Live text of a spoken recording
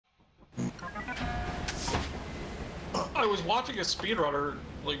I was watching a speedrunner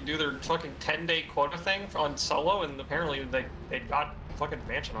like do their fucking 10-day quota thing on solo, and apparently they got fucking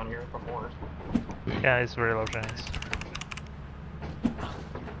mansion on here before. Yeah, it's very low chance.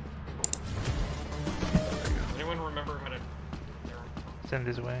 Does anyone remember how to? Send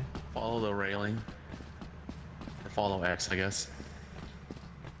this way. Follow the railing. Or follow X, I guess.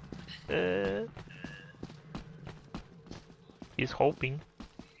 He's hoping.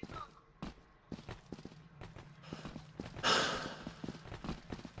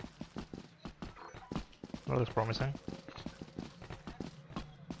 That looks promising.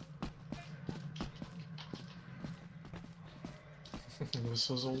 This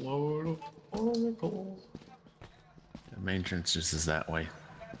is a load of oracles. The main entrance just is that way.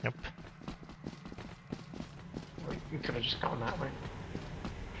 Yep. We could have just gone that way.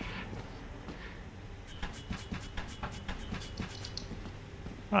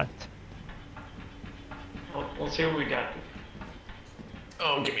 Right. Let's see what we got.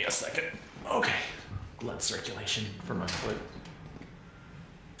 Oh, give me a second. Okay. Blood circulation for my foot.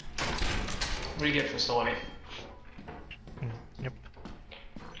 What do you get, facility? Yep.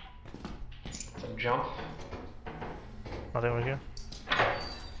 Some jump. Nothing over here.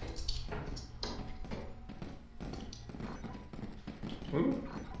 Ooh.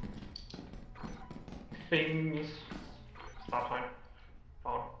 Things. Stop sign.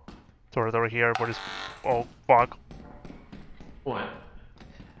 Oh. Turret over here, but it's... Oh, fuck. What?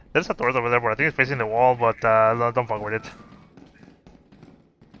 There's a turret over there, but I think it's facing the wall, but don't fuck with it.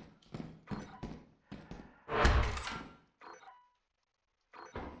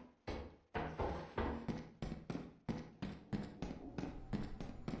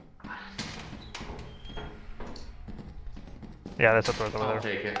 Yeah, there's a turret over there. I'll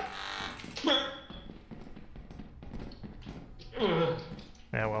take it.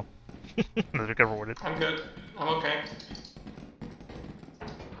 Yeah, well. Let's be careful with it. I'm good. I'm okay.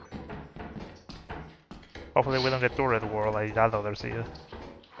 Hopefully we don't get turret war like that other seed.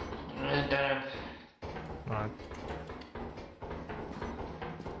 Damn. Alright.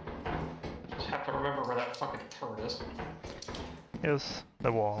 Just have to remember where that fucking turret is. Here's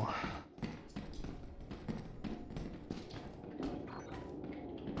the wall.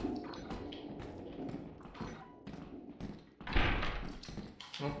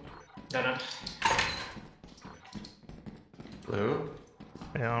 Damn. Blue?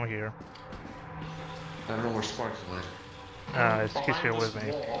 Yeah, I'm here. I don't know where Sparks went. He's here with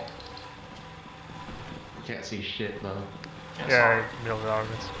me. Wall. You can't see shit though. Yeah, middle of the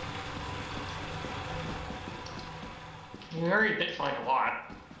darkness. We already did find a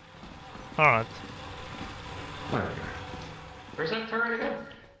lot. Alright, Where? Where's that turret again?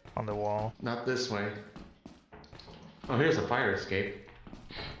 on the wall. Not this way. Oh, here's a fire escape.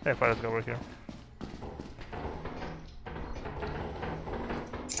 Hey, fighters go over here.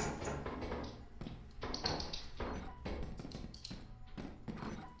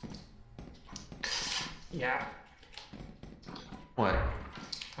 Yeah. What?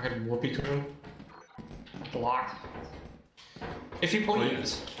 Fucking whoopee coon. Blocked. If you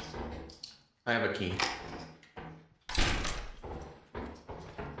please. I have a key.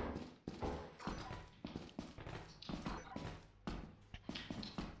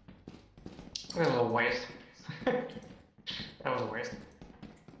 That was a waste. That was a waste.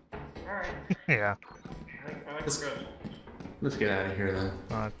 Alright. Yeah. I think we're good. Let's get out of here then.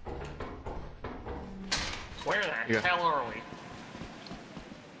 Alright. Where the hell are we?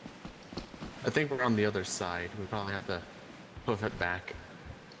 I think we're on the other side. We probably have to hoof it back.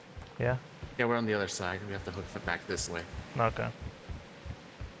 Yeah? Yeah, we're on the other side. We have to hoof it back this way. Okay. I'm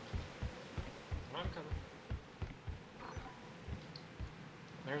coming.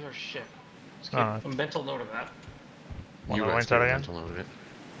 There's our ship. Let's Alright. keep a mental note of that. Wanna You go rest inside your again? mental note of it.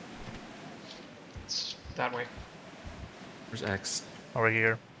 It's that way. Where's X? Over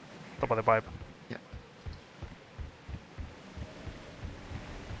here. Top of the pipe. Yeah.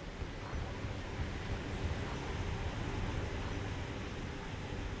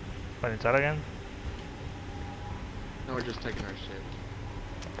 Went inside again? No, we're just taking our shit.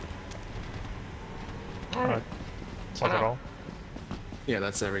 Alright. Was it all? Yeah,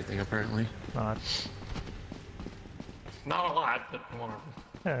 that's everything apparently. Alright. Not a lot, but whatever.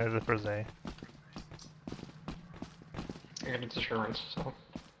 Yeah, it's the first day. I got its assurance, so.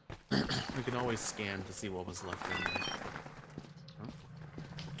 We can always scan to see what was left in there.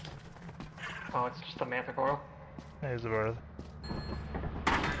 Oh, it's just the manticore. There's the bird.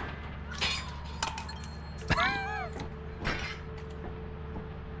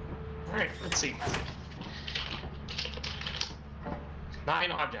 Alright, let's see.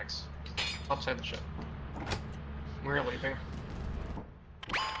 9 objects. Upside the ship. We're leaving.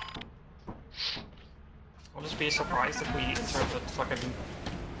 I'll just be surprised if we insert the fucking.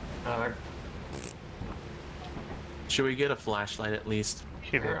 Should we get a flashlight at least?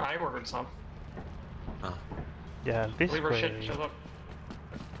 Should be. I ordered some. Oh. Yeah, this Leave our shit way. shows up.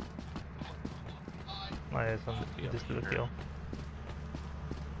 Nice, on this little kill.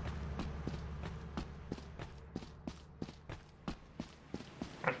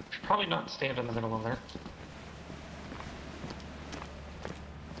 I'd probably not stand in the middle of there.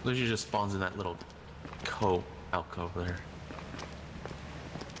 Luigi just spawns in that little alcove there.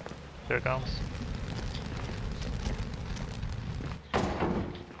 There it comes.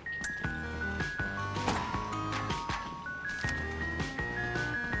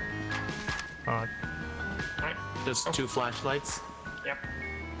 Alright. Alright. Just 2 flashlights. Yep.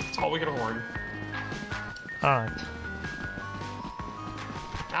 That's all we can afford. Alright.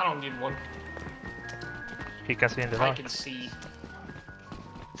 I don't need one. He can see in the I dark. can see.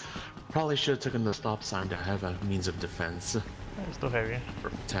 Probably should have taken the stop sign to have a means of defense It's too heavy.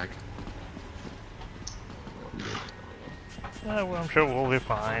 or attack. Yeah, well, I'm sure we'll be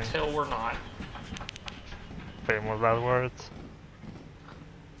fine. Until we're not. Famous last words.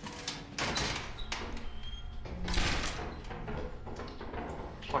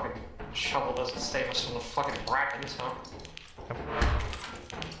 Fucking shovel doesn't save us from the fucking bracken, so.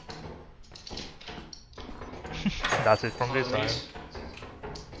 That's it from this side. These-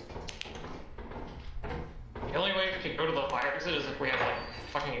 The only way we could go to the fire exit is if we have like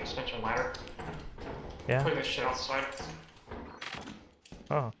a fucking extension ladder. Yeah. Putting this shit outside.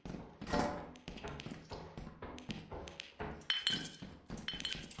 Oh.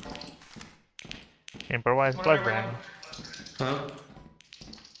 Improvised Where'd blood everyone- brand. Huh?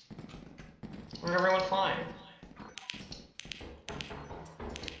 Where'd everyone flying?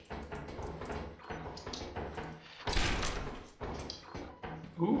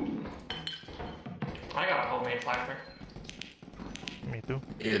 Ooh. I got a homemade flashback. Me too.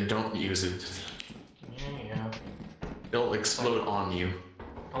 Yeah, don't use it. Yeah. It'll explode on you.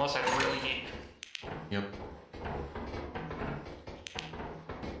 Unless I really need. Yep.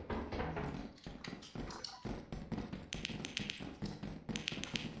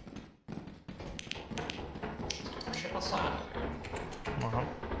 Shit outside. Uh-huh.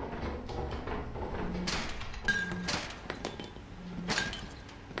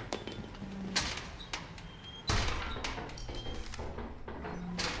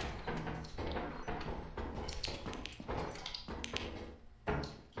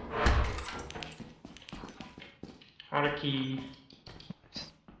 Out of key.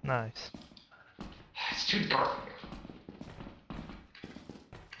 Nice. It's too dark.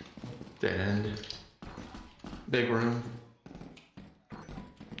 Dead end. Big room.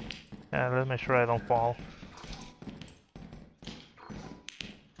 Yeah, let's make sure I don't fall.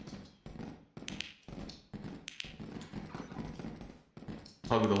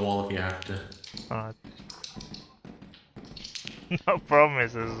 Hug the wall if you have to. Alright. No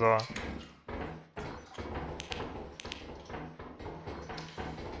promises,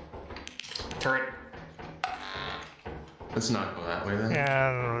 Turret. Let's not go that way then.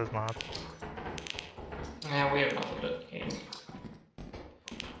 Yeah, no, it's not. Yeah, we have enough of it. Game.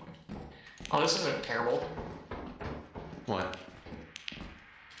 Oh, this isn't terrible. What?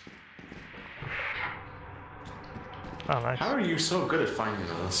 Oh, nice. How are you so good at finding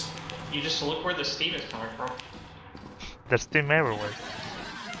those? You just look where the steam is coming from. There's steam everywhere.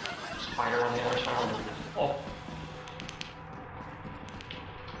 Spider on the other side. Oh.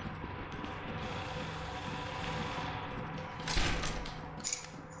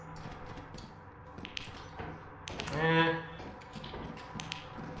 Eh.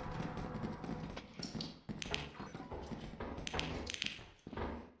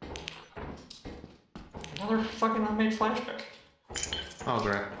 Another fucking unmade flashback. I'll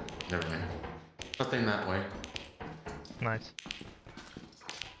grab. Never mind. Nothing that way. Nice.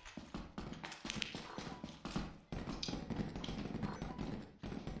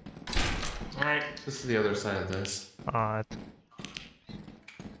 Alright, This is the other side of this. Alright.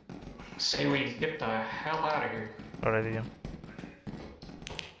 say we get the hell out of here. Already.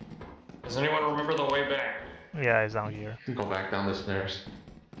 Does anyone remember the way back? Yeah, it's down here. Go back down the stairs.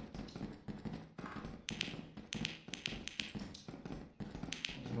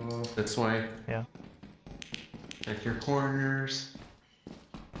 This way. Yeah. Check your corners.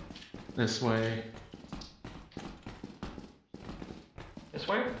 This way. This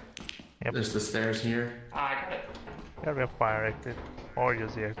way? Yep. There's the stairs here. Ah, I got it. Yeah, we have fire exit. Or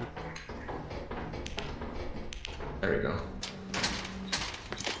just the exit. There we go.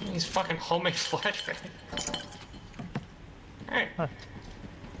 These fucking homemade flashbang. Alright. Huh.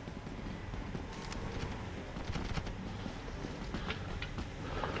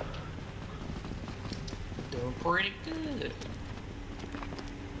 Doing pretty good.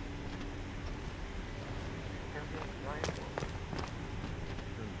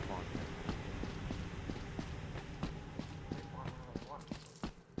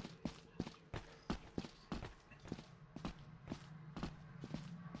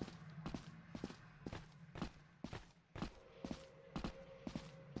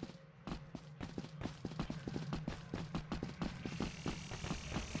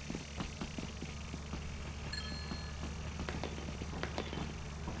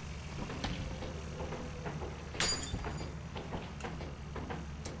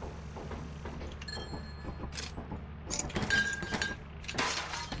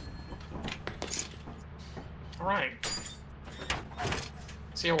 Alright.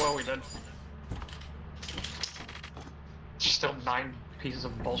 See how well we did. Still 9 pieces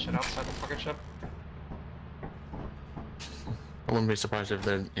of bullshit outside the fucking ship. I wouldn't be surprised if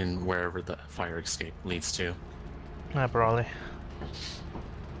they're in wherever the fire escape leads to. Yeah, probably.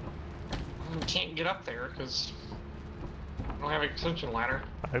 We can't get up there because I don't have an extension ladder.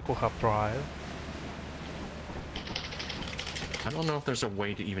 I could have tried. I don't know if there's a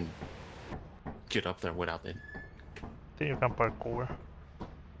way to even get up there without it. I think you can parkour.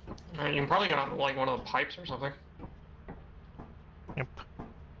 You can probably get on like one of the pipes or something. Yep.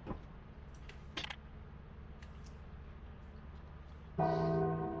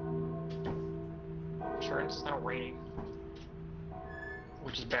 Sure, it's not raining,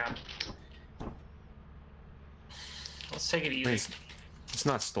 which is bad. Let's take it easy. It's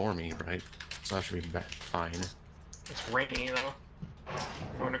not stormy, right? So that should be fine. It's rainy though.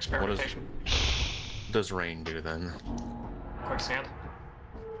 Doing experimentation. What does rain do then? Quicksand.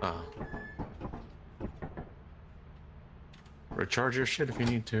 Oh. Recharge your shit if you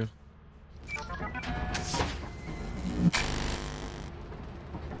need to.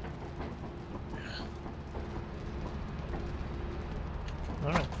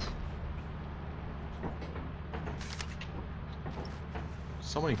 Alright.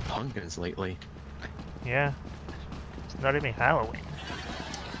 So many pumpkins lately. Yeah. It's not even Halloween.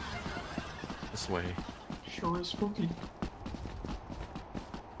 This way. Sure is spooky.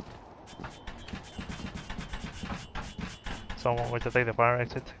 Someone wants to take the fire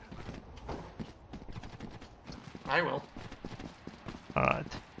exit. I will. Alright.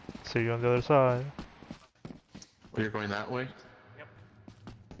 See you on the other side. Oh, you're going that way? Yep.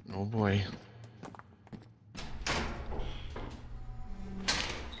 Oh boy.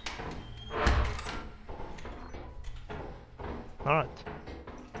 Alright.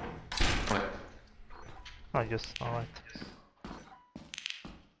 What? Oh, yes, alright.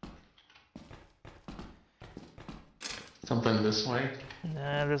 Something this way?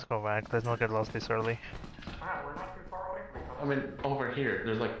 Nah, let's go back. Let's not get lost this early. Wow, we're not too far away from each I mean, over here.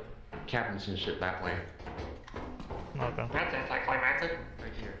 There's like cabins and shit that way. Okay. That's anticlimactic.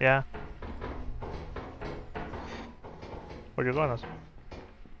 Right here. Yeah. Where you going?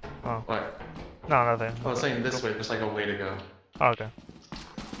 Oh. What? No, nothing. I was saying this way. There's like a way to go. Oh, okay.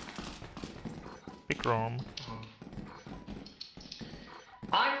 Big room.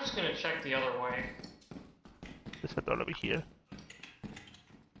 I'm just gonna check the other way. There's a door over here.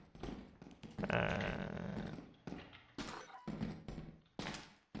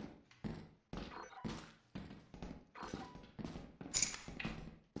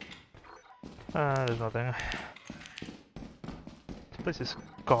 There's nothing. This place is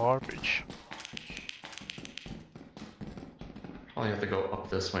garbage. Probably have to go up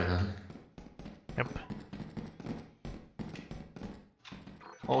this way then. Yep.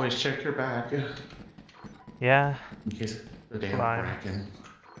 Always check your back. Yeah. In case the damn Slime. bracken.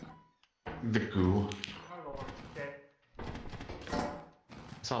 The goo.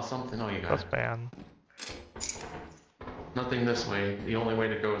 Saw something. Oh, you got That's it. bad. Nothing this way. The only way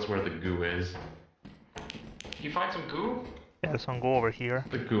to go is where the goo is. You find some goo? Yeah, there's some go over here.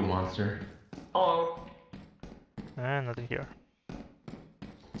 The goo monster. Hello. And nothing here.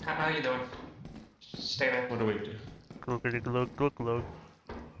 How you doing? Stay there. What do we do? Look, look.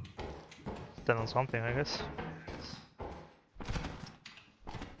 Stand on something, I guess.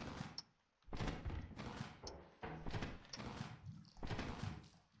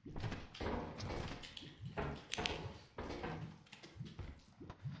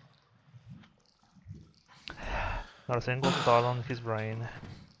 Not a single thought on his brain.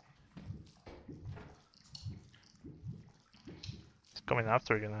 He's coming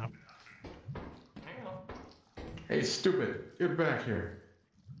after you now. Hang on. Hey, stupid! Get back here!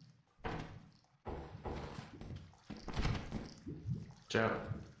 Joe,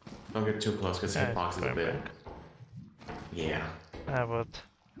 don't get too close because hitbox is a going bit. back. Yeah. But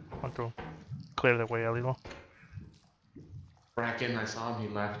want to clear the way a little. Bracken, I saw him.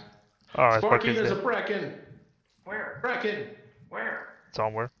 He left. Alright, Sparky, Sparky's there's a dead. Bracken. Where? Bracken. Where?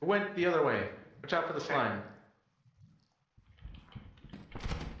 Somewhere. It went the other way. Watch out for the slime.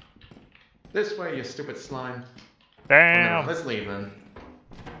 This way, you stupid slime. Damn! No, let's leave then.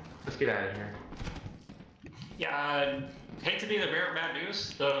 Let's get out of here. Yeah, hate to be the bearer of bad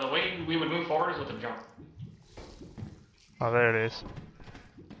news. The way we would move forward is with a jump. Oh, there it is.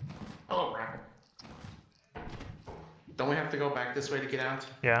 Hello, Bracken. Don't we have to go back this way to get out?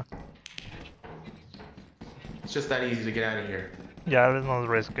 Yeah. It's just that easy to get out of here. Yeah, let's not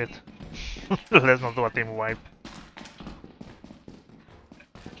risk it. Let's not do a team wipe.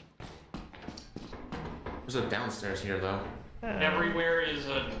 There's a downstairs here, though. Everywhere is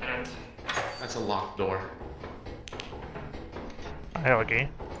a vent. That's a locked door. I have a key.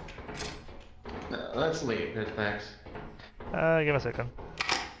 Let's leave. Good, thanks. Give me a second.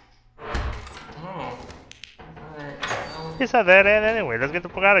 Oh. Alright, well, He's at that end anyway, let's get the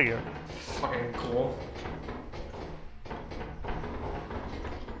fuck out of here. fucking cool.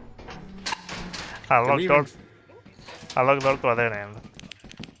 I locked door to a dead end.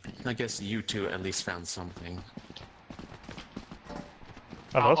 I guess you two at least found something.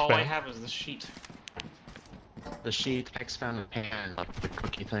 All I have is the sheet. The sheet, X found a pan, like the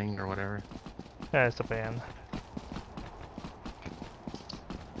cookie thing or whatever. Yeah, it's a pan.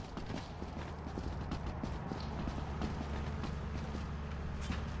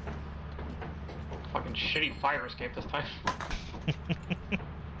 Fucking shitty fire escape this time.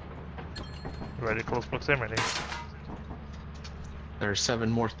 Very close proximity. There are 7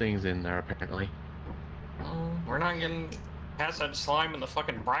 more things in there, apparently. We're not getting past that slime and the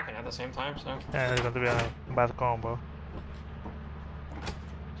fucking Bracken at the same time, so. Yeah, it's going to be a bad combo.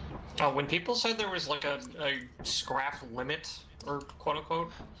 When people said there was like a scrap limit, or quote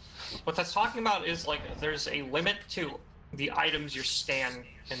unquote, what that's talking about is like there's a limit to the items your stand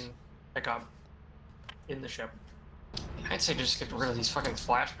can pick up in the ship. I'd say just get rid of these fucking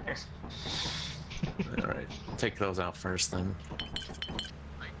flashbangs. Alright, take those out first then. This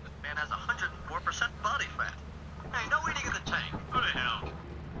man has 104% body fat. Hey, no eating in the tank. Go to hell.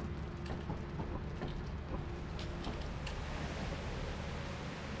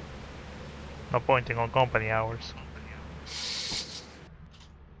 No pointing on company hours.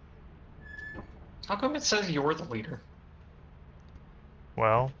 How come it says you're the leader?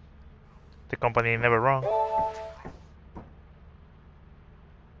 Well, the company ain't never wrong.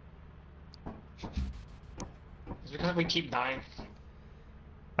 It's because we keep dying.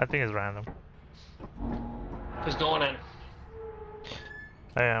 I think it's random. Who's going in?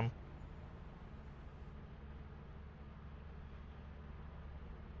 I am.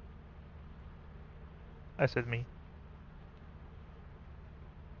 I said me.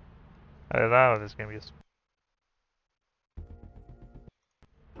 I don't know this game is.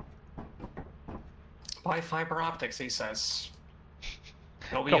 Buy fiber optics, he says.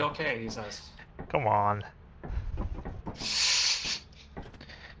 It'll be Come- okay, he says. Come on.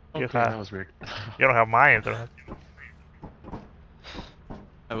 You Okay, have- that was weird. You don't have my internet.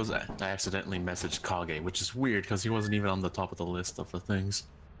 I accidentally messaged Kage, which is weird because he wasn't even on the top of the list of the things.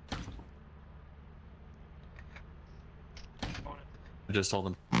 I just told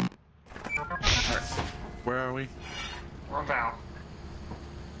him. Alright, where are we? We're about.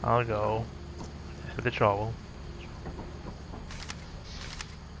 I'll go with the shovel.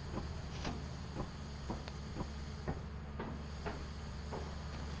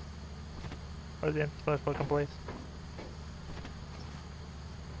 Where's the empty fucking place?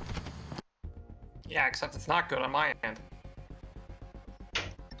 Yeah, except it's not good on my end.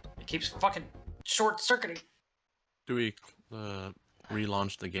 It keeps fucking short-circuiting. Do we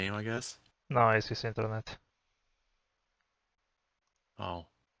relaunch the game, I guess? No, it's his internet. Oh.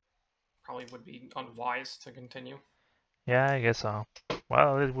 Probably would be unwise to continue. Yeah, I guess so.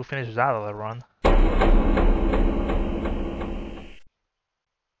 Well, at least we finished that other run.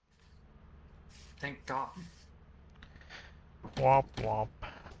 Thank God. Womp womp.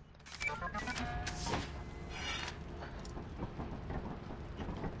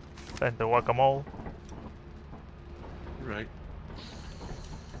 Then the guacamole. Right.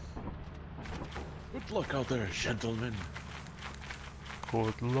 Good luck out there, gentlemen.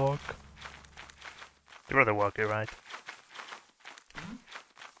 Good luck. You rather walk it, right? Hmm?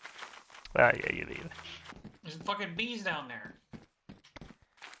 Ah, yeah, you did. There's fucking bees down there.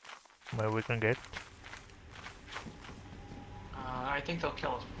 Where we can get. I think they'll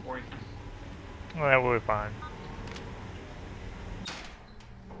kill us before we... Well, that will be fine.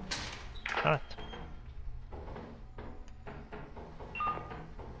 Alright.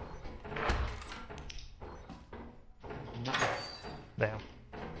 Damn.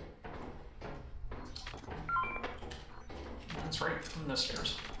 That's right, from the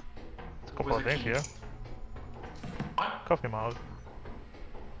stairs. There's a couple of things here. What? Coffee mug.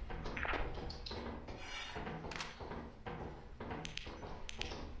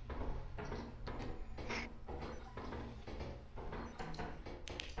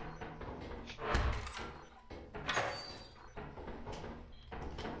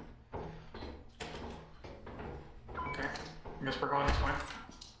 Okay, I guess we're going this way.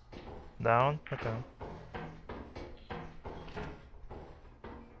 Down. Okay.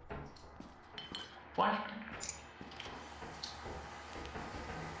 What?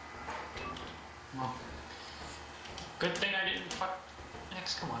 Well, good thing I didn't fuck.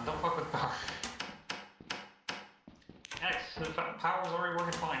 X, come on, don't fuck with power. X, the power's already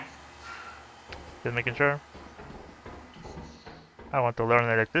working fine. Just making sure. I want to learn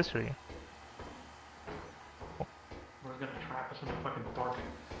electricity. We're gonna trap us in the fucking dark.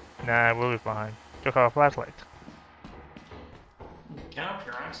 Nah, we'll be fine. Just have a flashlight. Get up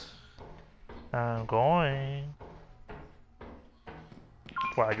here, X. I'm going.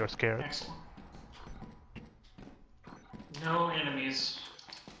 Why, you're scared? Excellent. No enemies.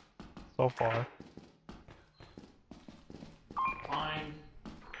 So far. Fine.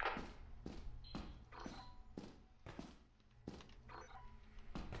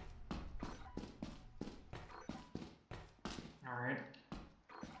 Alright.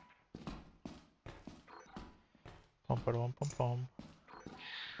 Pum pum pum pum.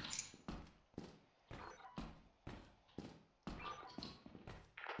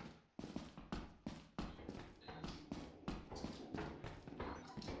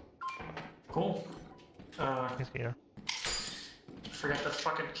 Cool. He's here. Forget the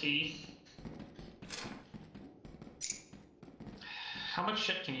fucking key. How much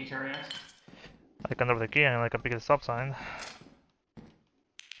shit can you carry, X? I can drop the key and like a big stop sign.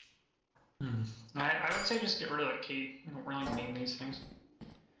 I would say just get rid of the key. We don't really need these things.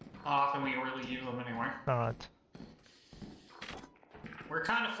 How often we really use them anyway. Alright. We're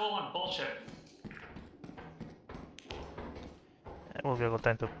kind of full on bullshit. It will be a good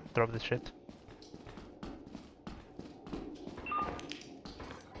time to drop this shit.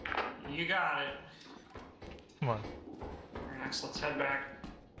 You got it. Come on. Next, let's head back.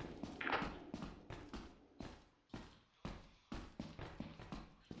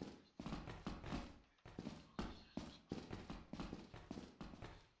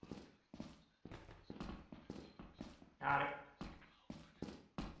 Got it.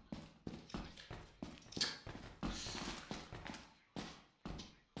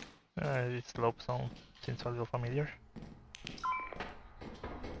 This slope zone seems a little familiar.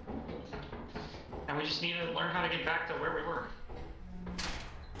 And we just need to learn how to get back to where we were.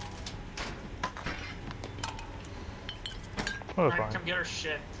 Oh, Alright, fine. come get our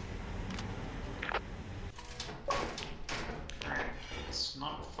shit. Alright, it's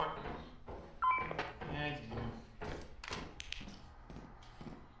not fuck. Yeah, yeah.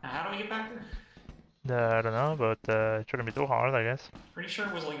 Now, how do we get back there? I don't know, but it shouldn't be too hard, I guess. Pretty sure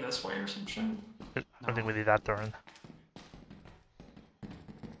it was like this way or some shit. I don't think we did that turn.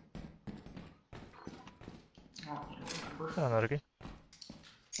 I don't really remember. Oh, not okay.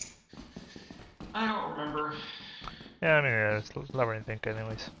 I don't remember. Yeah, I mean, yeah, it's labyrinthine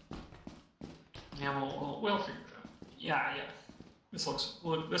anyways. Yeah, we'll figure it out. Yeah, yeah. This looks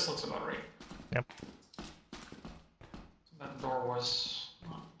about right. Yep. So that door was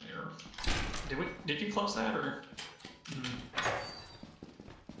not there. Did you close that or?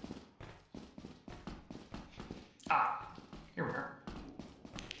 Ah, here we are.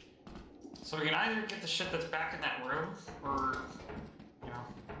 So we can either get the shit that's back in that room, or you know,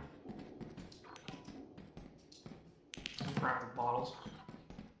 grab the bottles.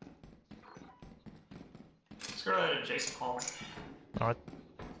 Let's go to that adjacent hallway. Alright.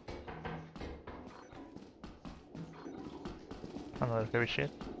 Another heavy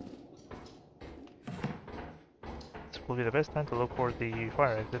shit. This will be the best time to look for the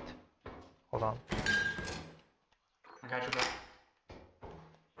fire exit. Hold on. I got your back.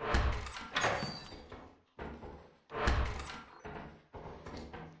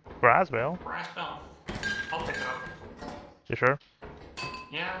 Brass bell? Brass bell. I'll pick it up. You sure?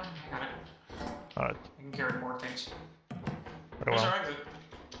 Yeah, I got it. Alright. I can carry more things. Very Where's well. our exit?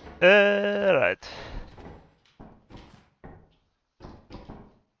 Right.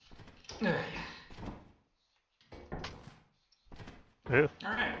 Ew.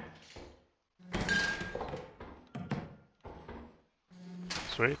 Alright.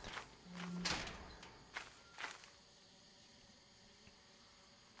 Sweet.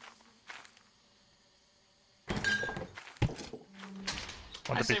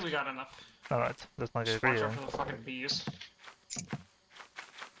 Want I the say piece? we got enough. Alright, let's not get Just watch greedy out then. for the fucking bees.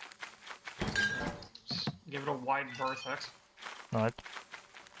 Just give it a wide berth, X. Alright.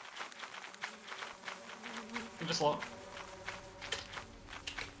 And just look.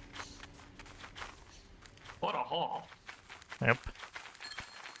 What a haul. Yep.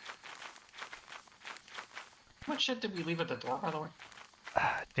 How much shit did we leave at the door, by the way?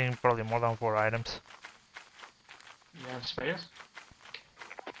 I think probably more than 4 items. You have space?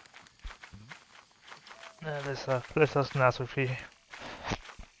 Let's ask Nasu if he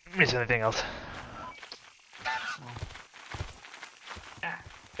miss anything else. Ah,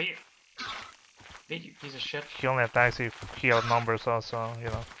 beat. Beat, you piece of shit. He only attacks if he outnumbers us, so, you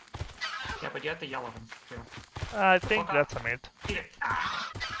know. Yeah, but you have to yell at him, too. I think fuck that's a mid. Beat it.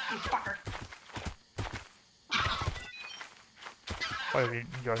 Ah! You fucker! Or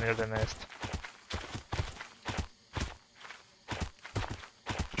you're near the nest.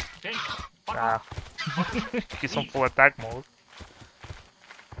 Okay, fuck Ah. off. He's on full attack mode.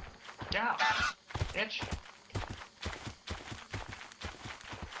 Get out, bitch.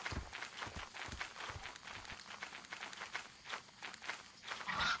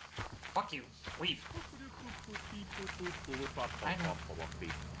 Fuck you. Leave. I know.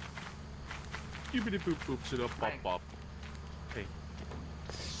 Boop boop shit up pop Fine. pop. Hey.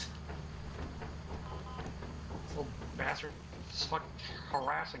 This little bastard is fucking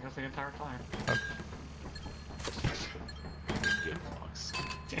harassing us the entire time. Good fox.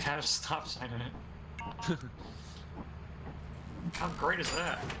 It had a stop sign in it. How great is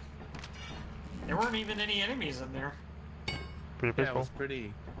that? There weren't even any enemies in there. Pretty Yeah, it peaceful. was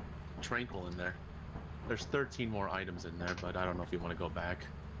pretty tranquil in there. There's 13 more items in there, but I don't know if you want to go back.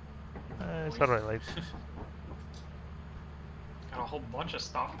 It's already late. Got a whole bunch of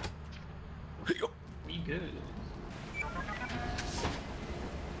stuff. We good.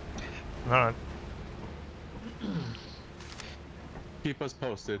 Alright. Keep us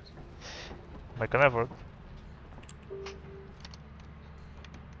posted. Make an effort.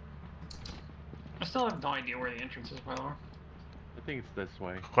 I still have no idea where the entrance is, by the way. I think it's this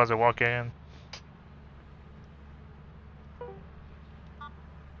way. Close the walk in.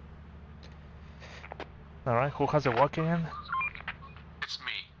 Alright, who has a walk in? It's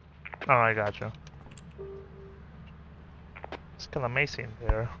me. Alright, gotcha. It's kinda amazing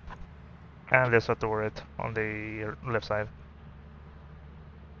there. And there's a turret on the left side.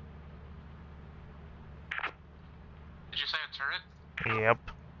 Did you say a turret? Yep.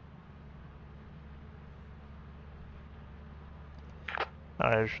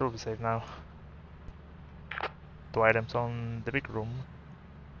 Alright, should be safe now. 2 items on the big room.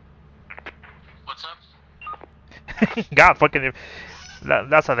 What's up? God fucking if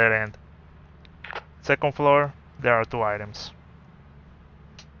that's a dead end. Second floor, there are 2 items.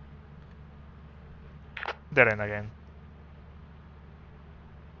 Dead end again.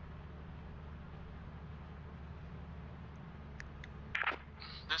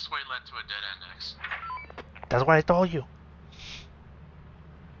 This way led to a dead end, X. That's what I told you.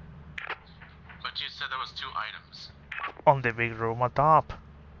 But you said there was 2 items. On the big room on top.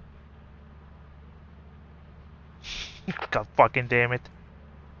 God fucking damn it.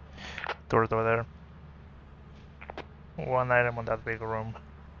 Turret over there. 1 item on that big room.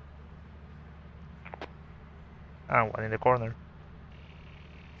 And 1 in the corner.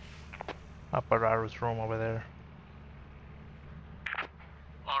 Apparatus room over there.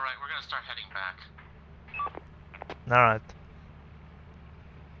 Alright, we're gonna start heading back. Alright.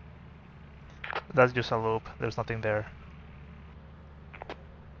 That's just a loop. There's nothing there.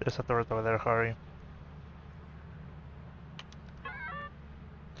 There's a turret over there, hurry.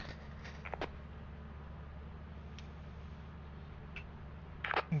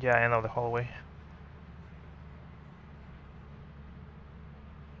 Yeah, I know the hallway.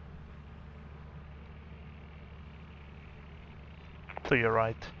 To your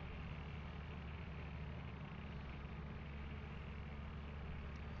right.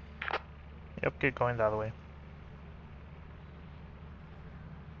 Yep, keep going that way.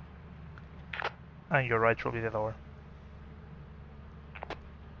 And your right will be the door.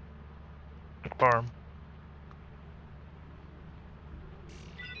 Confirm.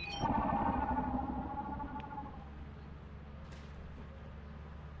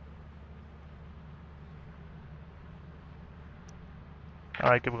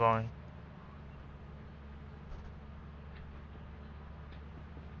 Alright, keep going.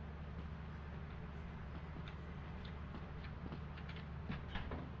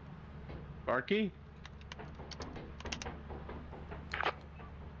 Barky?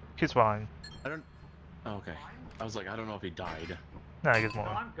 He's fine. I don't... Oh, okay. I was like, I don't know if he died. No, I guess No, more.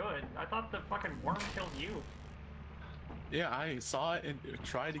 I'm good. I thought the fucking worm killed you. Yeah, I saw it and it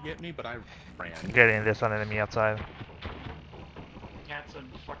tried to get me, but I ran. Getting this on enemy outside. Yeah, it's a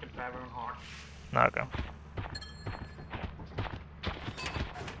fucking baboon hawk. No, okay.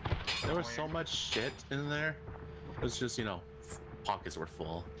 There was so much shit in there. It was just, you know, pockets were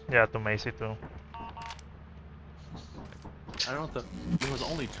full. Yeah, too macy too. I don't know if there was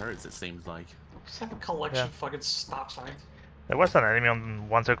only turrets, it seems like. Just like a collection Yeah. of fucking stop signs. There was an enemy on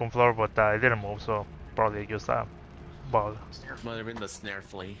one second floor, but it didn't move, so probably just a bug. Snare. Might have been the snare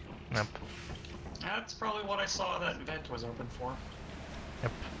flea. Yep. That's probably what I saw that vent was open for.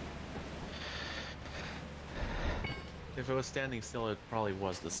 Yep. If it was standing still, it probably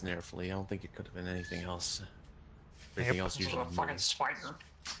was the snare flea. I don't think it could have been anything else. Everything else This is usually a fucking moves. spider.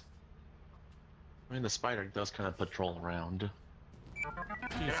 I mean, the spider does kind of patrol around. Get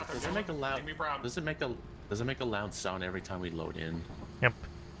out there, Does it make a loud? Amy Brown. Does it make a loud sound every time we load in? Yep.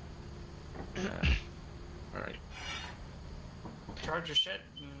 All right. Charge your shit.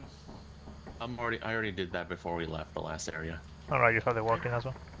 I already did that before we left the last area. Alright, you have the walking as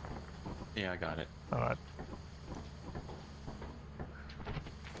well? Yeah, I got it. Alright.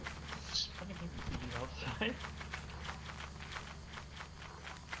 Just fucking be outside.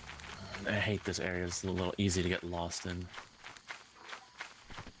 I hate this area. It's a little easy to get lost in.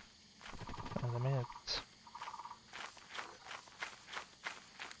 In a minute.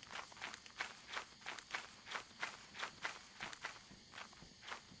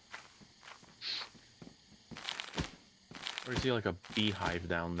 Or is he like a beehive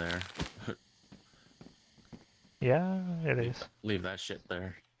down there? Yeah, it is. Leave that shit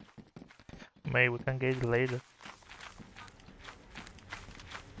there. Maybe we can get it later.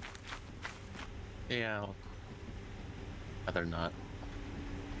 Yeah. I'll rather not.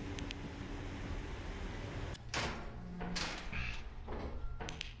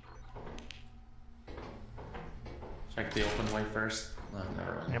 Check the open way first. Oh,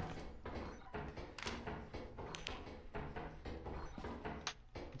 never mind. Yep.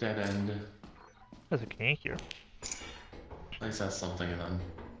 Dead end. There's a key here. At least that's something then.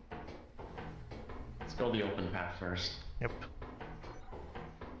 Let's go the open path first. Yep.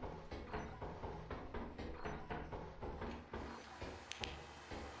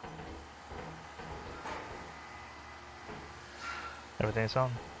 Everything's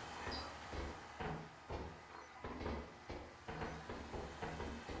on.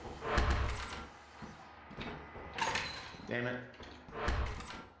 Damn it.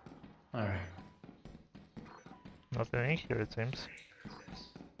 Alright. Nothing in here, it seems.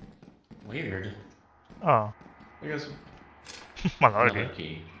 Weird. Oh, I guess another another key.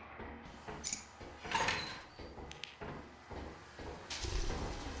 key.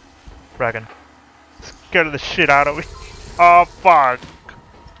 Dragon. Scared the shit out of me. Oh, fuck.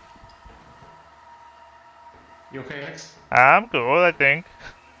 You okay, X? I'm good, I think.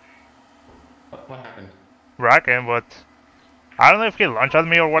 What happened? Bracken, but I don't know if he launched at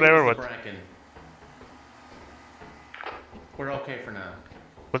me or whatever, It was the but Bracken. We're okay for now.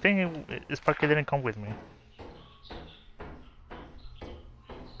 good thing his packet didn't come with me.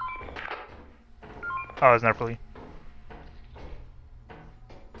 Oh, it's Nerfly.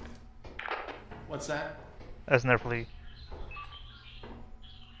 What's that? That's Nerfly.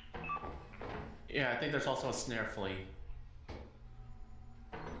 Yeah, I think there's also a snare flea.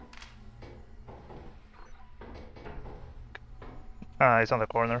 Ah, it's on the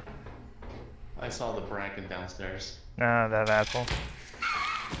corner. I saw the Bracken downstairs. Ah, that asshole.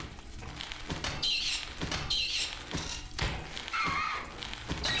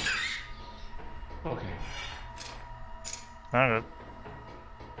 Okay. Not good.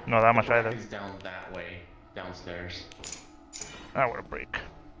 Not that much The either. Bracken's down that way, downstairs. Ah, what a break.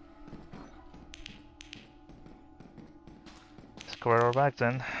 Let's cover our backs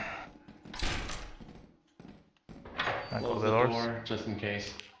then. And Close close the the doors. door, just in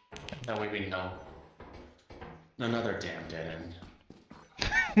case. That way we know. Another damn dead end.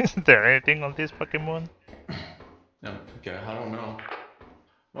 Is there anything on this fucking moon? No, okay, I don't know.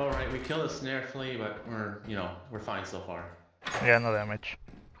 Alright, we killed a snare flea, but we're fine so far. Yeah, no damage.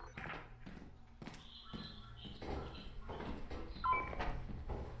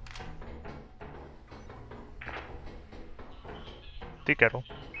 Tea kettle.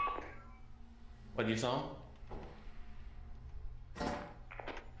 What you saw?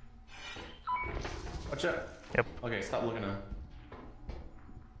 Watch out. Yep. Okay, stop looking at.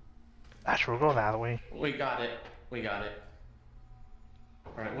 I should go that way. We got it. We got it.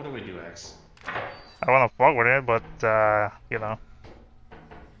 Alright, what do we do, X? I wanna fuck with it, but you know.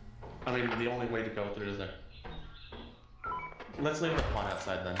 I mean, the only way to go through is there. Let's leave the pot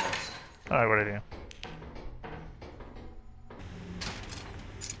outside then. Alright, what idea?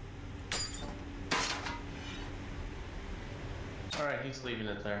 Alright, he's leaving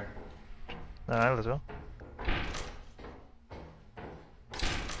it there. Alright, let's go.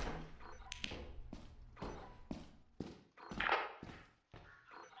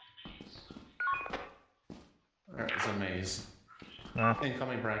 Alright, it's a maze.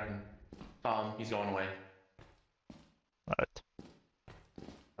 Incoming Bracken. He's going away. Alright.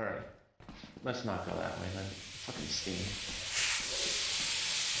 Alright. Let's not go that way then. Fucking steam.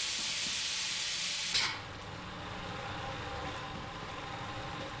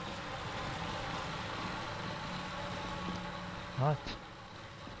 Alright.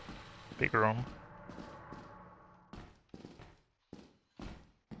 Big room.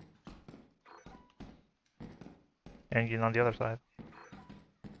 Engine on the other side.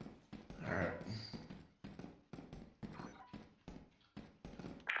 Alright.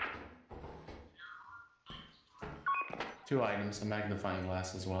 Two items, a magnifying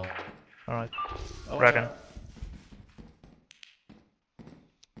glass as well. Alright. Oh, Bracken.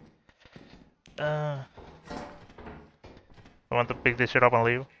 I want to pick this shit up and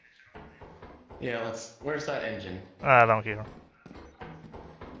leave. Yeah, let's. Where's that engine? Down here.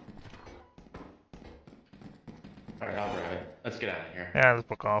 Alright, I'll grab it. Let's get out of here. Yeah, let's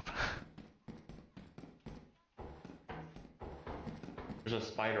book off. There's a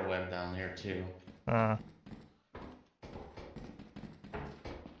spider web down here too. Let's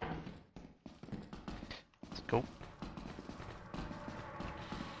go.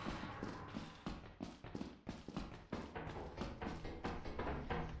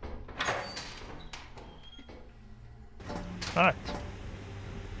 Alright.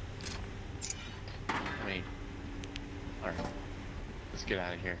 Alright. Let's get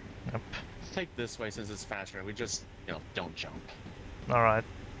out of here. Yep. Let's take this way since it's faster. We just, don't jump. Alright.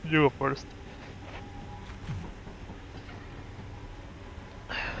 You go first.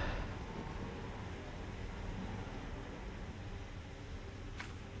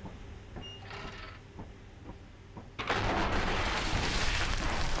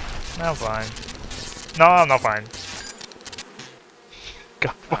 I'm fine. No, I'm not fine.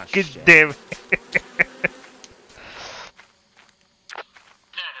 God fucking shit. damn it.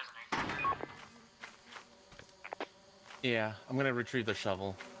 Yeah, I'm gonna retrieve the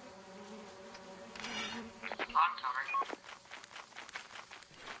shovel. I'm coming.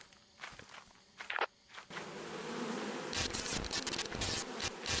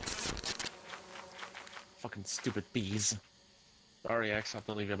 Fucking stupid bees. Sorry, X, I'll have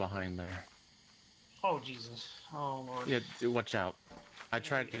to leave you behind there. Oh Jesus. Oh Lord. Yeah, dude, watch out. I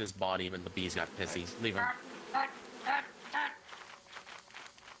tried to get his body, but the bees got pissy. Leave him.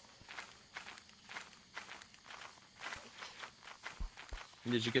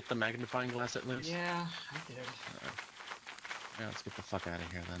 Did you get the magnifying glass at least? Yeah, I did. Yeah, let's get the fuck out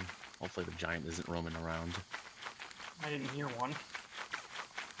of here then. Hopefully the giant isn't roaming around. I didn't hear one.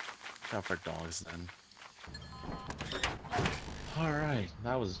 Watch out for dogs then. Alright,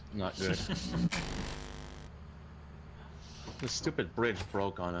 that was not good. The stupid bridge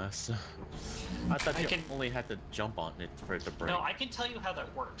broke on us. I thought you only had to jump on it for it to break. No, I can tell you how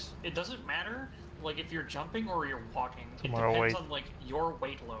that works. It doesn't matter, like, if you're jumping or you're walking. It Tomorrow depends weight. on, like, your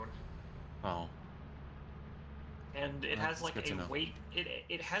weight load. Oh. And it has, like, good to a know. weight...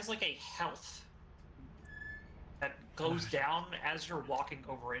 It has, like, a health that goes down as you're walking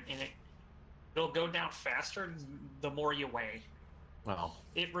over it, and it'll go down faster the more you weigh. Wow.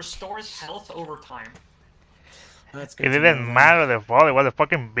 It restores health over time. That's good It to didn't know. matter the fall, it was a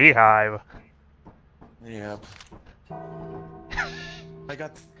fucking beehive. Yep. I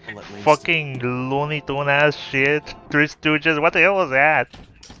got full at least. Fucking Looney Tune ass shit. Three Stooges, what the hell was that?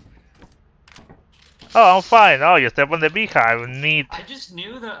 Oh, I'm fine. Oh, you step on the beehive. Neat. I just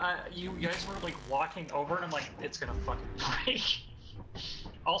knew that you guys were, like, walking over, and I'm like, it's gonna fucking break.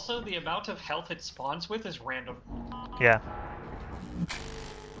 Also, the amount of health it spawns with is random. Yeah.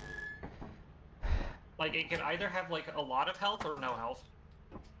 Like, it can either have, like, a lot of health or no health.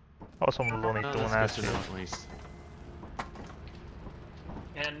 Oh, some Looney Oh, Tune that's ass good to shit. know at least.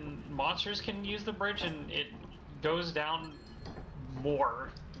 And monsters can use the bridge, and it goes down more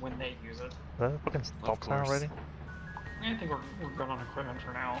when they use it. Is that a fucking stop sign course. already? I think we're good on equipment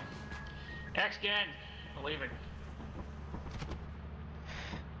for now. X-Gang! We're leaving.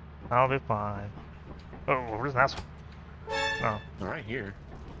 I'll be fine. Oh, where's an asshole? No. They're right here.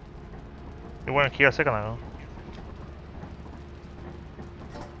 You weren't here a second ago.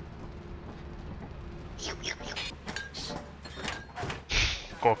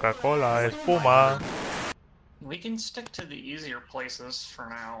 Coca-Cola, espuma. We can stick to the easier places for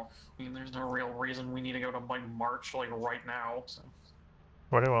now. I mean, there's no real reason we need to go to like March like right now. So.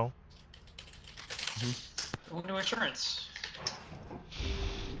 Very well. Go to Assurance.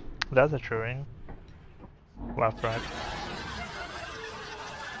 That's a true ring. Left, right.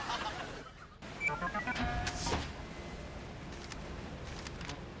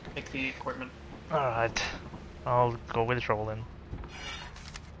 Take the equipment. Alright. I'll go with trolling.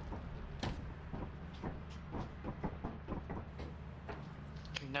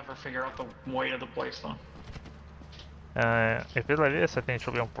 Can never figure out the way to the place though. If it's like this, I think it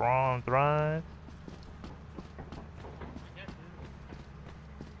should be on front, right?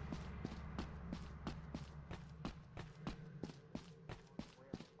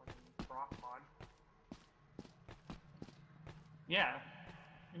 Yeah,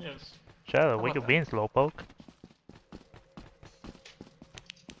 it is. Shadow, How we about could be in Slowpoke.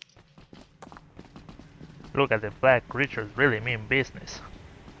 Look at the black creatures really mean business.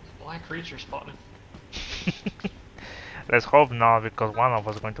 Black creature spotted. Let's hope not, because one of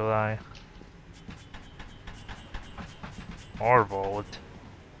us is going to die. Or both.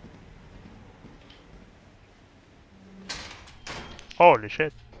 Holy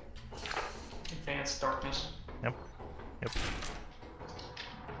shit. Advanced darkness. Yep. Yep.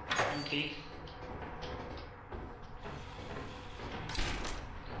 MP.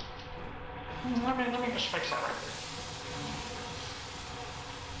 Let me just fix that right there.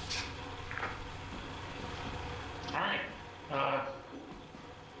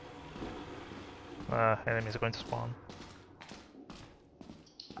 Alright. Enemies are going to spawn.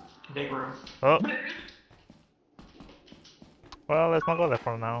 Big room. Oh. Well, let's not go there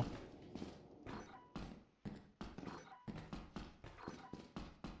for now.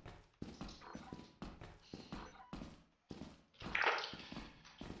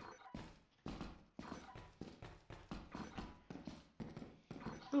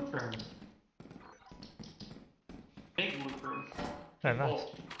 Loot room. Big loot room. Yeah, nice.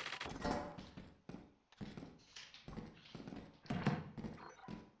 Oh.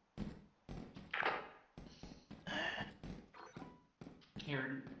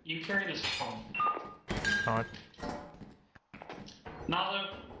 Here, you carry this phone. Alright. Nalu,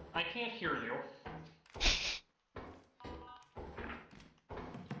 I can't hear you.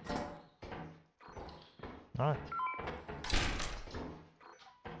 Alright.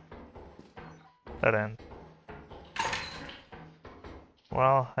 That end.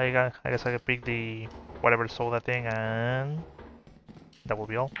 Well, I guess I can pick the whatever sold that thing, and that will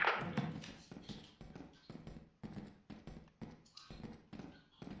be all.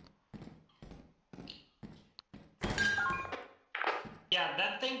 Yeah,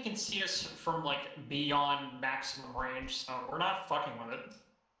 that thing can see us from like beyond maximum range, so we're not fucking with it.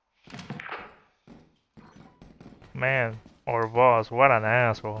 Man, or boss, what an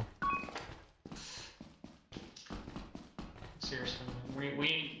asshole. Seriously,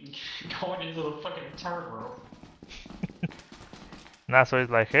 we going into the fucking turret room. Nah, so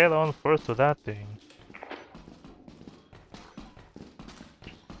it's like head on first to that thing.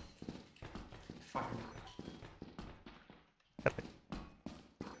 Fucking. Epic.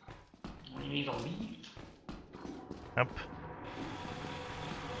 You need to leave. Yep.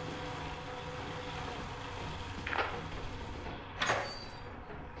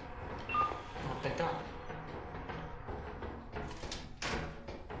 Oh, thank God.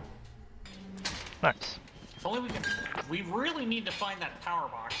 Nice. If only we can. We really need to find that power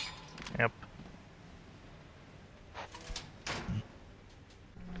box. Yep.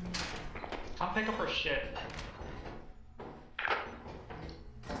 Come pick up her shit.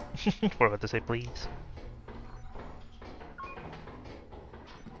 Forgot to say please.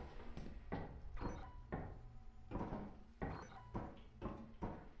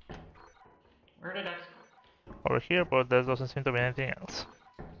 Where did I? Over here, but there doesn't seem to be anything else.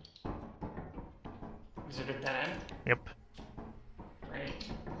 Is it a dead end? Yep.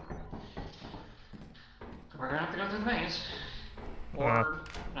 Great. We're gonna have to go through the maze. Or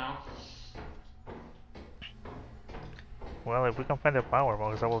no. Well, if we can find the power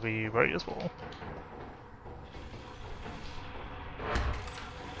box, that will be very useful.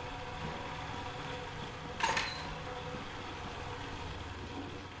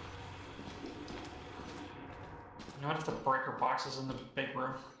 You know what if the breaker box is in the big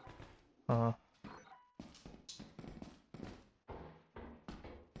room? Oh,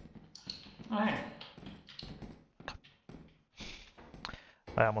 hey.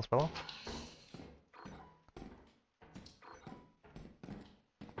 I almost fell off.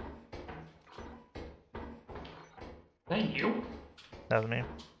 Thank you. That's me.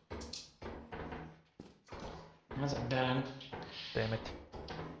 That's a dead end. Damn it.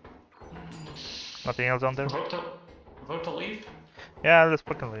 Nothing else on there? Vote to leave? Yeah, let's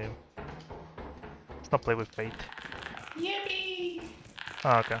fucking leave. Let's not play with fate. Yippee!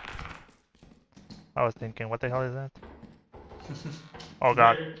 Oh, okay. I was thinking, what the hell is that? Oh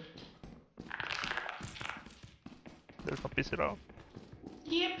god. There's no piece at all.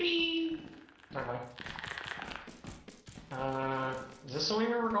 Yippee! Okay. Is this the way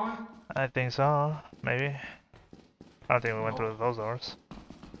we were going? I think so, maybe. I don't think we went through those doors.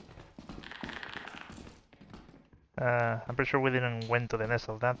 I'm pretty sure we didn't went to the nest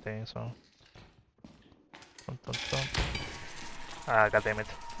of that thing, so... Dun, dun, dun. Ah, god damn it.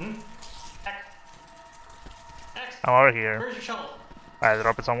 X! I'm over here. Where's your shovel? I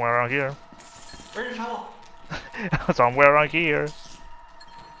dropped it somewhere around here. Where's your shovel? Somewhere around here.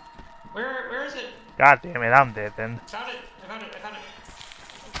 Where is it? God damn it, I'm dead then. Found it! I found it!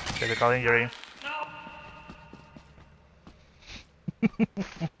 Critical injury. No!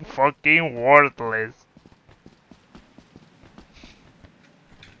 Fucking worthless.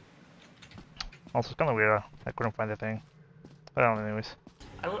 Also, it's kinda weird. I couldn't find the thing. Well, anyways.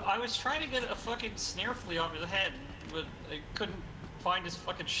 I was trying to get a fucking snare flea off his head, but I couldn't find his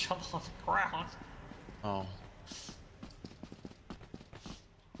fucking shovel on the ground. Oh.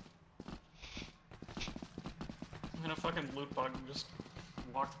 And then a fucking loot bug just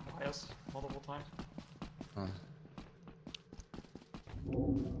walked by us multiple times. Huh.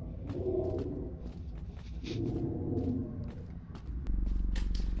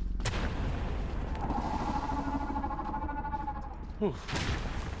 Whew.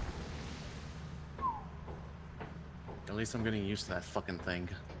 At least I'm getting used to that fucking thing.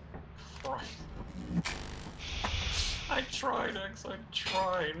 Right. I tried, X, I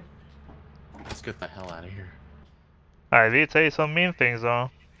tried. Let's get the hell out of here. I did say some mean things though.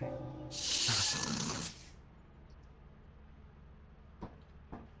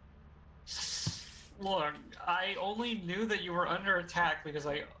 Look, I only knew that you were under attack because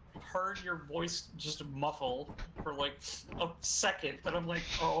I heard your voice just muffle for like a second, and I'm like,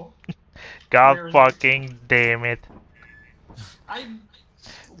 oh. God fucking damn it.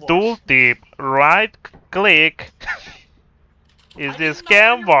 Tool tip, right click is the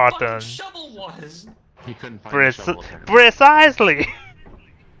scan button. Shovel was. He couldn't find the shovel, apparently. Precisely.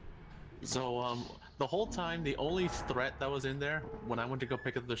 So the whole time the only threat that was in there when I went to go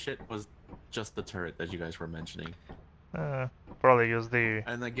pick up the shit was just the turret that you guys were mentioning. Probably use the...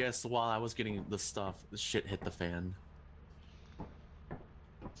 And I guess while I was getting the stuff, the shit hit the fan.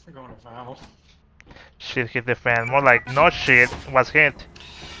 We're going to Val. Shit hit the fan. More like no shit was hit.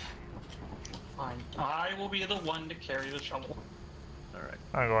 Fine. I will be the one to carry the shovel. Alright.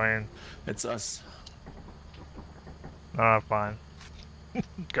 I'm going. It's us. Oh, fine.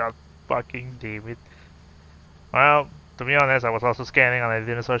 God fucking damn it. Well, to be honest, I was also scanning and I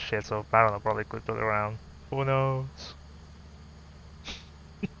didn't saw shit, so I don't know, probably clicked it around. Who knows?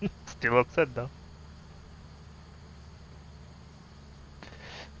 Still upset though.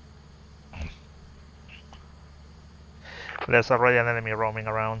 There's already an enemy roaming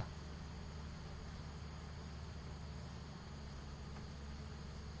around.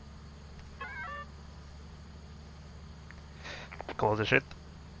 Close the shit.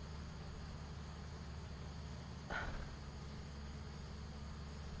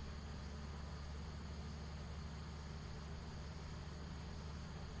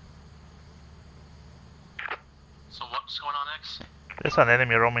 So what's going on, X? There's an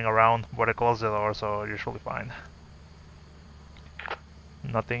enemy roaming around, but I closed the door, so you're usually fine.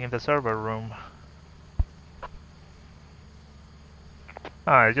 Nothing in the server room.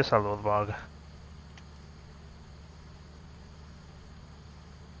 Ah, it's just a loot bug.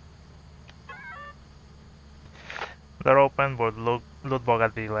 They're open, but loot bug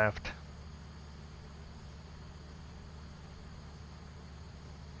at the left.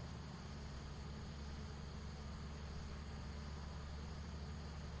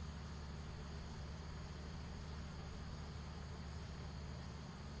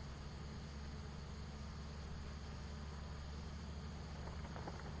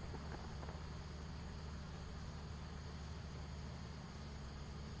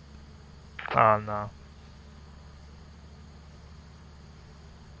 Oh no.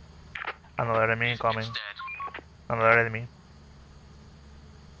 Another enemy incoming. Another enemy.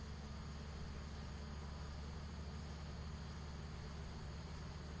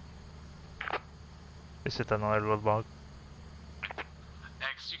 Is it another loot bug?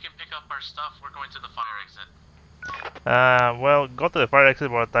 X, you can pick up our stuff. We're going to the fire exit. Well, go to the fire exit,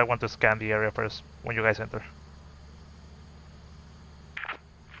 but I want to scan the area first when you guys enter.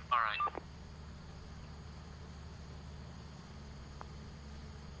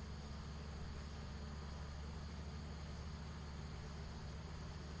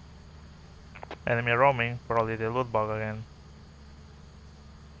 Enemy roaming, probably the loot bug again.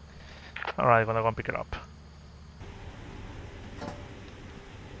 Alright, gonna go and pick it up.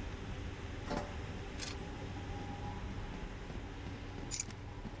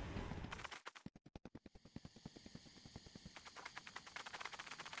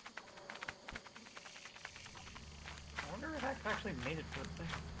 I wonder if I actually made it to the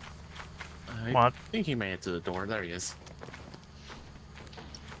thing. I What? think he made it to the door. There he is.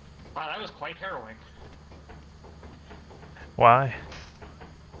 Wow, that was quite harrowing. Why?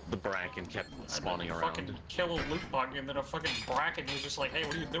 The bracken kept spawning I around. fucking kill a loot bug and then a fucking bracken was just like, hey,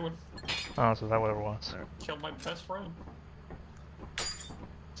 what are you doing? Oh, so that what it was. Killed my best friend.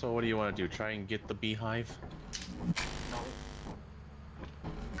 So what do you want to do? Try and get the beehive? No.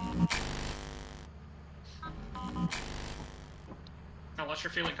 Unless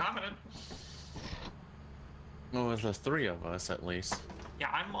you're feeling confident. Well, with the three of us at least. Yeah,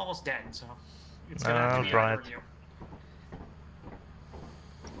 I'm almost dead, so it's gonna have to be right. either of you.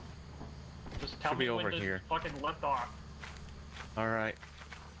 Just tell Should me be when over to here. fucking left off. Alright.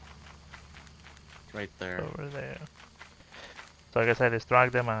 Right there. Over there. So I guess I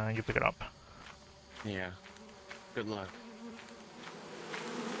distract them and you pick it up. Yeah. Good luck.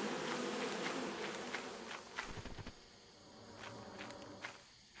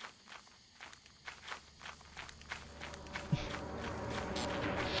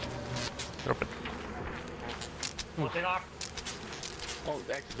 Drop it. We'll take off. Oh,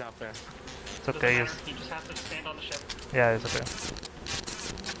 the X is out there. It's Doesn't okay. matter. It's, You just have to stand on the ship. yeah, it's okay.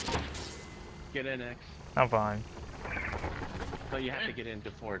 Get in, X. I'm fine. But you have to get in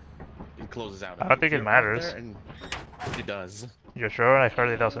before it closes out. I don't If think it you're out matters. there, and it does. You're sure? I heard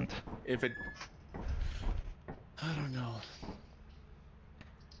it doesn't. If it... I don't know.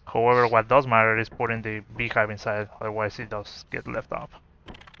 However, what does matter is putting the beehive inside, otherwise it does get left off.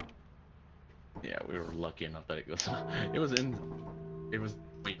 Yeah, we were lucky enough that it was... It was in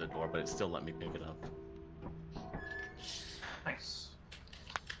the door, but it still let me pick it up. Nice.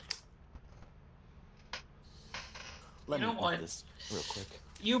 Let You me know eat what? this real quick.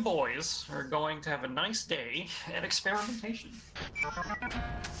 You boys are going to have a nice day at Experimentation.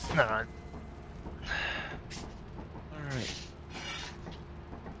 No, Alright.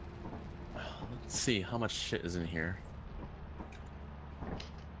 Let's see, how much shit is in here?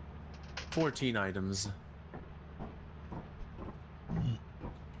 14 items.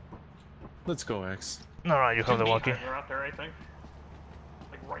 Let's go, X. alright, you have the walkie. They're out there, I think.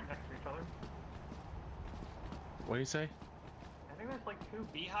 Like right next to each other. What do you say? I think there's like 2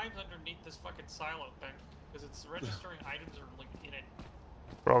 beehives underneath this fucking silo thing. Because it's registering items are like in it.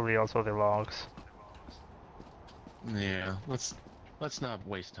 Probably also the logs. Yeah, let's not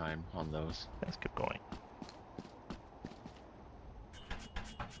waste time on those. Let's keep going.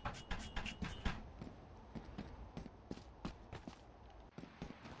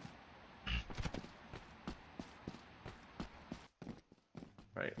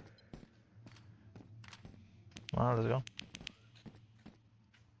 Right. Well, let's go.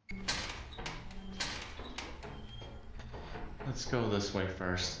 Let's go this way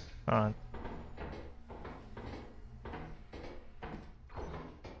first. Alright.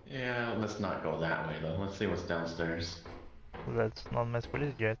 Yeah, let's not go that way though. Let's see what's downstairs. Let's not mess with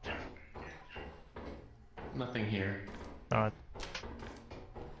it yet. Nothing here. Alright.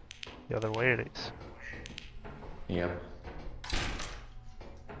 The other way it is. Yep.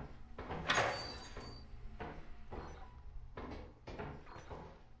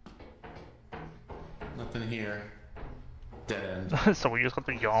 Nothing here. Dead end. So we just have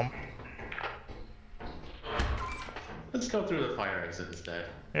to jump. Let's go through the fire exit instead.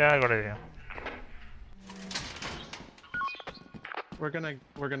 Yeah, I got it, yeah. We're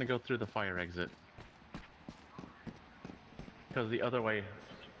gonna go through the fire exit. Because the other way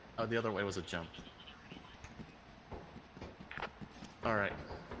was a jump. Alright.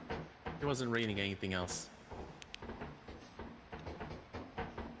 It wasn't raining anything else.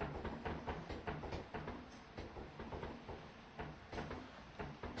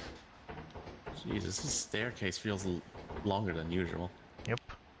 Jesus, this staircase feels longer than usual. Yep.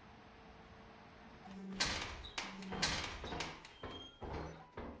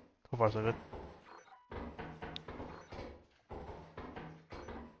 So far so good.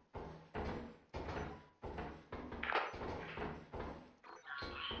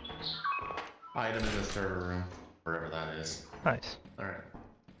 Item in the server room, wherever that is. Nice. Alright.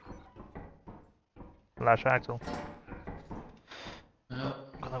 Lash axle. Well,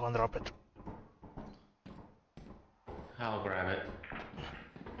 Gonna go and drop it. I'll grab it.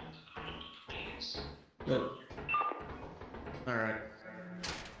 Good. Alright.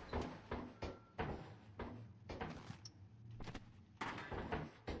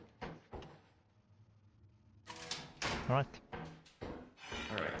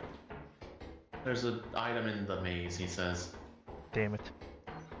 There's an item in the maze, he says. Damn it.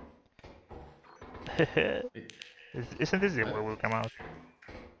 Isn't this it where we'll come out?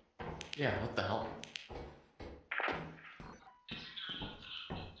 Yeah, what the hell?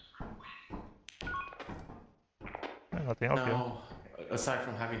 Nothing, okay. No, aside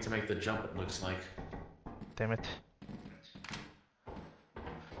from having to make the jump, it looks like. Damn it.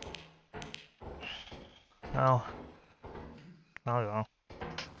 No. No.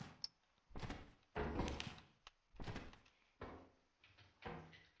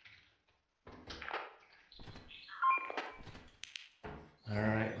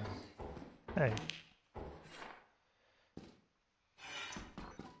 Alright. Hey.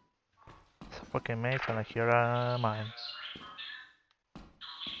 It's a fucking maze and I hear a mine.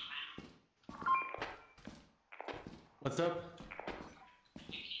 What's up?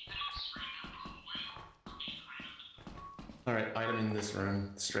 Alright, item in this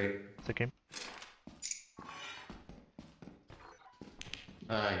room, straight. It's okay.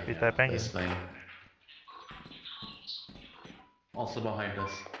 Yeah, that banging? this thing. Also behind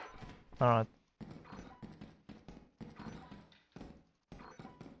us. Alright.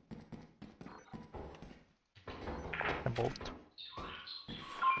 A bolt.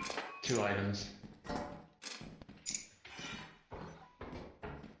 2 items.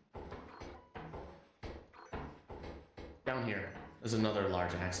 Down here, there's another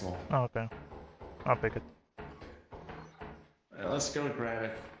large axle. Oh, okay. I'll pick it. Let's go grab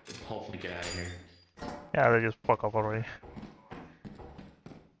it. Hopefully get out of here. Yeah, they just fuck off already.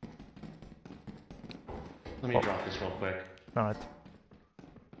 Let me drop this real quick. Alright.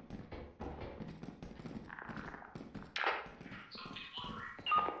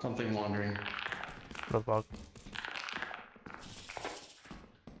 Something wandering. Blood bug.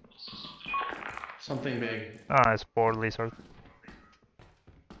 Something big. Ah, it's poor lizard.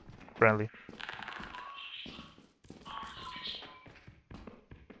 Friendly.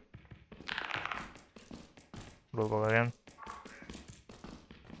 Blood bug again.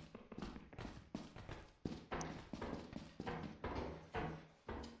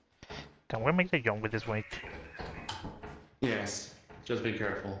 Can we make the jump with this weight? Yes. Just be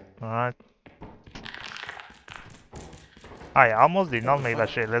careful. Alright. I almost did not make that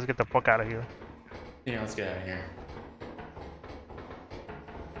shit. Let's get the fuck out of here. Yeah, let's get out of here.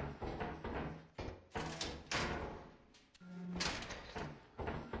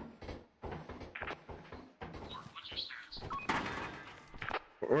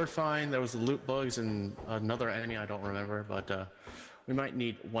 We're fine. There was loot bugs and another enemy I don't remember, but we might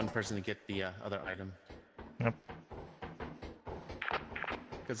need one person to get the other item. Yep.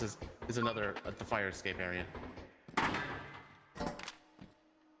 Because there's another at the fire escape area.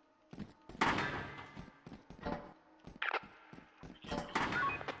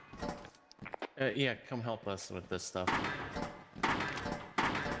 Yeah, come help us with this stuff.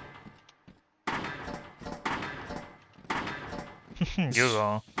 You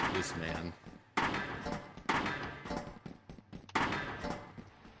go. This man.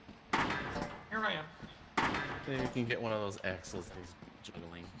 Here I am. Maybe we can get one of those axles that he's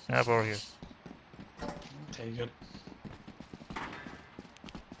juggling. Yep, over here. Take it.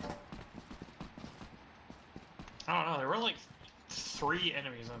 I don't know, there were like 3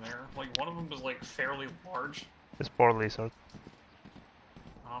 enemies in there. Like, one of them was like fairly large. It's poor lizard.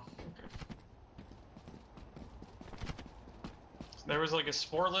 Oh, okay. There was like a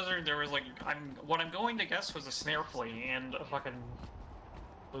spore lizard, there was like, what I'm going to guess was a snare flea and a fucking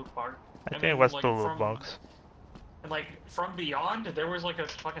loot bug. I And think it then, was like, 2 loot bugs. And like, from beyond, there was like a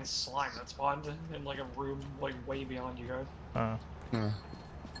fucking slime that spawned in like a room like way beyond you guys.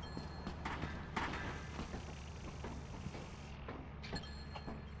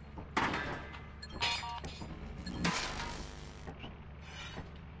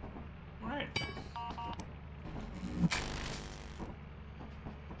 Right.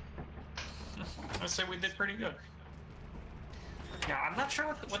 I'd say we did pretty good. Yeah, I'm not sure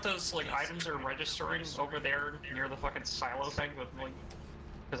what those like items are registering over there near the fucking silo thing, but like,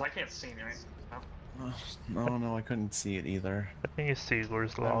 because I can't see anything. So. No, I couldn't see it either. I think it's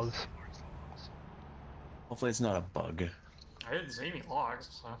Sigur's logs. Hopefully it's not a bug. I didn't see any logs,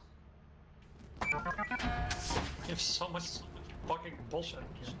 so. There's so much fucking bullshit.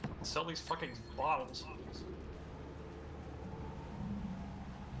 Just sell these fucking bottles.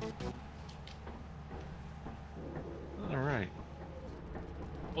 Alright.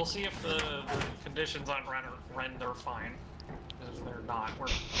 We'll see if the conditions on Rend are fine. If they're not, we're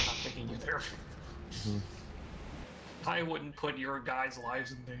not taking you there. I wouldn't put your guys'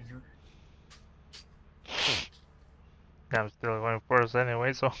 lives in danger. Yeah, I'm still going first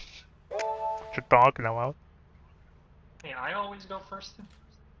anyway, so. you're talking about? Hey, I always go first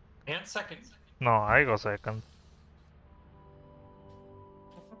and second. No, I go second.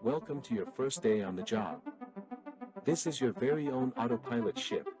 Welcome to your first day on the job. This is your very own autopilot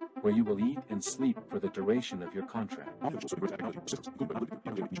ship, where you will eat and sleep for the duration of your contract.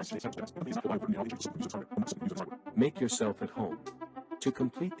 Make yourself at home. To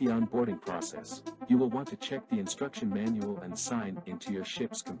complete the onboarding process, you will want to check the instruction manual and sign into your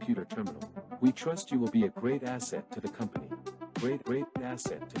ship's computer terminal. We trust you will be a great asset to the company. Great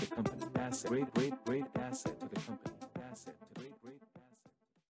asset to the company. Great asset to